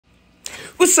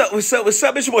What's up? What's up? What's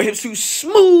up? It's your boy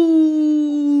Hipstoosmooth,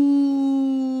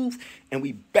 and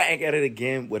we back at it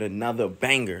again with another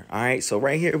banger. All right, so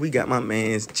right here we got my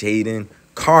man's Jadon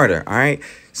Carter. All right,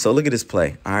 so look at this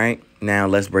play. All right, now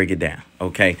let's break it down.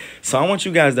 Okay, so I want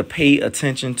you guys to pay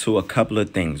attention to a couple of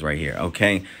things right here.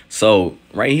 Okay, so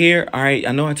right here, all right,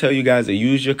 I know I tell you guys to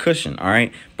use your cushion. All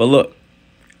right, but look,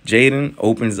 Jadon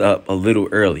opens up a little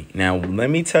early. Now,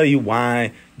 let me tell you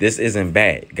why this isn't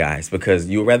bad, guys, because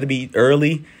you'd rather be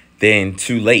early than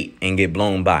too late and get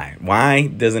blown by. Why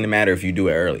doesn't it matter if you do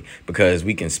it early? Because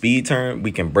we can speed turn,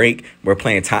 we can break. We're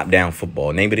playing top-down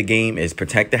football. Name of the game is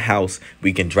protect the house.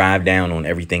 We can drive down on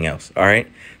everything else, all right?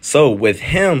 So with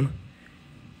him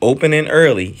opening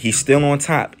early, he's still on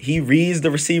top. He reads the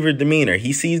receiver demeanor.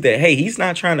 He sees that, hey, he's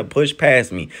not trying to push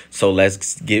past me. So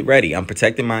let's get ready. I'm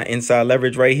protecting my inside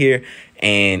leverage right here,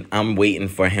 and I'm waiting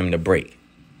for him to break.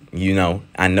 You know,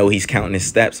 I know he's counting his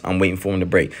steps. I'm waiting for him to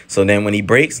break. So then when he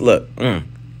breaks, look,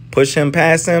 push him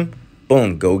past him.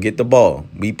 Boom, go get the ball.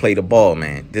 We play the ball,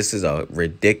 man. This is a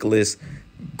ridiculous,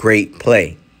 great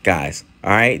play, guys.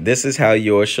 All right, this is how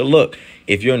yours should look.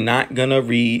 If you're not going to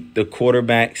read the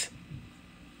quarterback's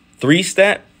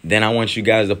three-step, then I want you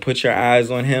guys to put your eyes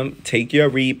on him. Take your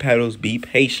read pedals. Be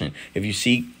patient. If you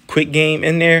see quick game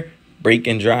in there, break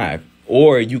and drive.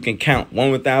 Or you can count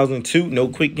 1 1,000, 2, no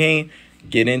quick game.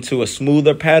 Get into a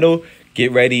smoother pedal.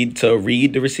 Get ready to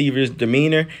read the receiver's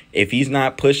demeanor. If he's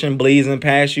not pushing, blazing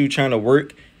past you, trying to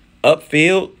work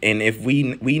upfield, and if we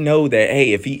know that,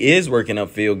 hey, if he is working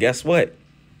upfield, guess what?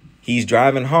 He's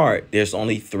driving hard. There's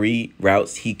only 3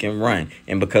 routes he can run.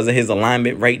 And because of his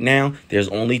alignment right now, there's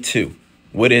only 2.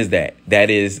 What is that? That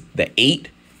is the 8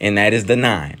 and that is the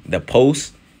 9. The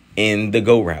post and the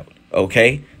go route.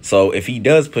 Okay? So if he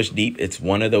does push deep, it's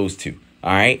one of those 2.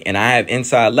 All right? And I have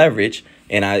inside leverage.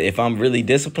 And if I'm really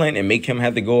disciplined and make him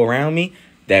have to go around me,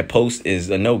 that post is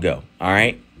a no-go. All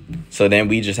right? So then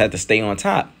we just have to stay on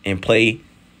top and play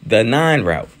the 9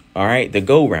 route. All right? The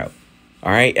go route.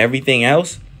 All right? Everything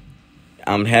else,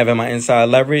 I'm having my inside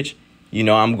leverage. You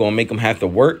know, I'm going to make him have to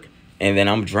work. And then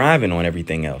I'm driving on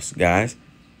everything else, guys.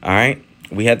 All right?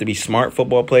 We have to be smart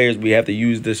football players. We have to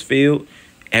use this field.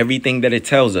 Everything that it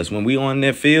tells us. When we on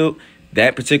that field,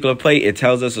 that particular play, it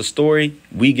tells us a story.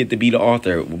 We get to be the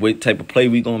author. What type of play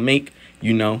we going to make,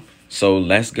 you know. So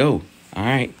let's go. All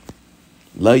right.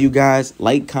 Love you guys.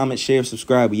 Like, comment, share,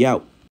 subscribe. We out.